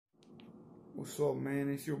What's up, man?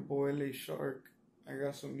 It's your boy LA Shark. I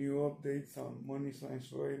got some new updates on Money Sign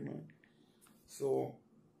Suede, man. So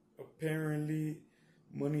apparently,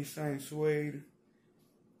 Money Sign Suede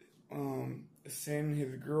sent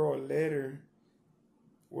his girl a letter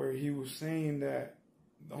where he was saying that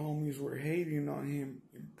the homies were hating on him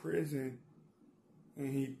in prison,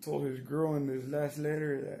 and he told his girl in his last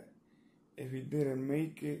letter that if he didn't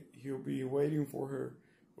make it, he'll be waiting for her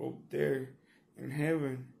up there in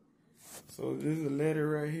heaven. So this is a letter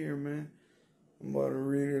right here, man. I'm about to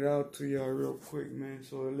read it out to y'all real quick, man.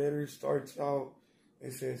 So the letter starts out,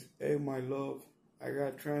 it says, "Hey, my love, I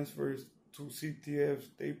got transfers to CTF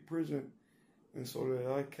State Prison in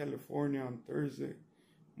Soledad, California on Thursday,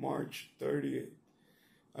 March 30th.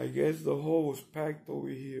 I guess the hole was packed over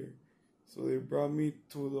here, so they brought me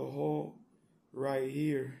to the hole right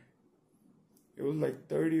here. It was like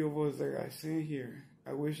 30 of us that got sent here.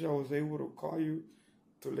 I wish I was able to call you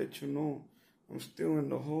to let you know I'm still in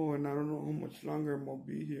the hole and I don't know how much longer I'm gonna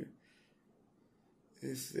be here."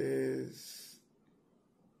 It says,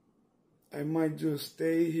 "I might just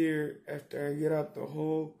stay here after I get out the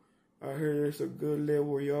hole. I heard there's a good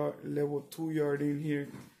level 2 yard in here."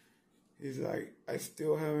 He's like, "I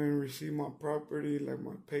still haven't received my property, like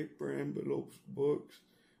my paper, envelopes, books,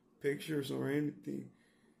 pictures, or anything."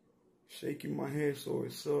 Shaking my head, so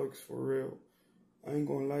it sucks for real. I ain't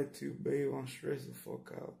gonna lie to you, babe. I'm stressed the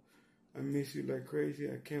fuck out. I miss you like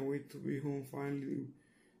crazy. I can't wait to be home finally,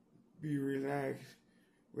 be relaxed.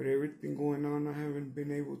 With everything going on, I haven't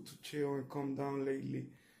been able to chill and calm down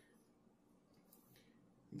lately.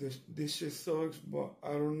 This shit sucks, but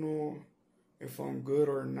I don't know if I'm good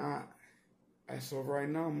or not. As of right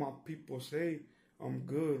now, my people say I'm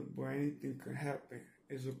good, but anything could happen.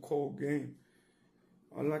 It's a cold game.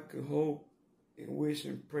 All I can hope and wish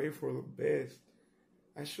and pray for the best.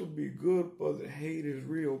 I should be good, but the hate is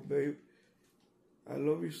real, babe. I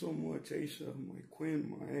love you so much, Aisha, my queen,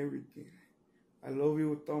 my everything. I love you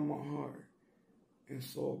with all my heart and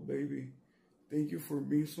soul, baby. Thank you for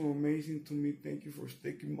being so amazing to me. Thank you for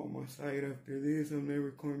sticking by my side. After this, I'm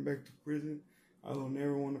never coming back to prison. I don't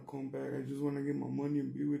ever want to come back. I just want to get my money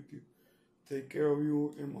and be with you. Take care of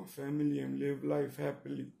you and my family and live life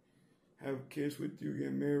happily. Have kids with you,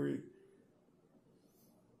 get married.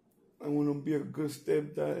 I want to be a good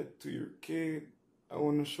stepdad to your kid. I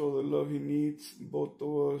want to show the love he needs, both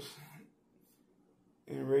of us,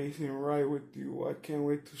 and raise him right with you. I can't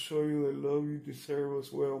wait to show you the love you deserve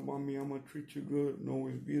as well, mommy. I'm going to treat you good and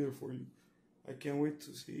always be there for you. I can't wait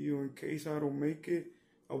to see you. In case I don't make it,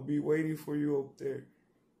 I'll be waiting for you up there.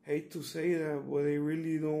 Hate to say that, but they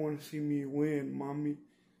really don't want to see me win, mommy.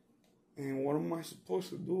 And what am I supposed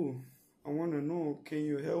to do? I want to know, can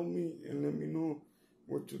you help me and let me know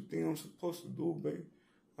what you think I'm supposed to do, babe?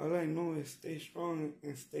 All I know is stay strong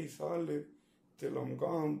and stay solid till I'm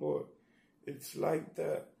gone, but it's like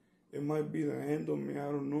that. It might be the end of me,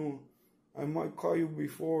 I don't know. I might call you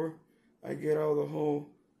before I get out of the hole.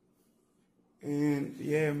 And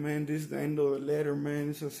yeah, man, this is the end of the letter, man.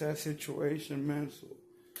 It's a sad situation, man. So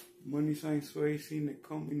Money Sign Suede seen it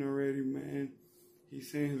coming already, man. He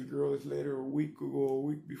sent his girl this letter a week ago, a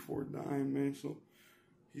week before dying, man. So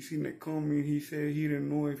he seen it coming. He said he didn't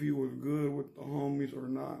know if he was good with the homies or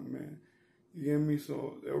not, man. You get me?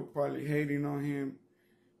 So they were probably hating on him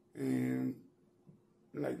and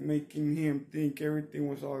like making him think everything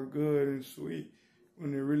was all good and sweet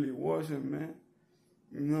when it really wasn't, man.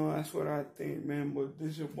 You know, that's what I think, man. But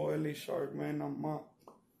this is your boy LA Shark, man. I'm out.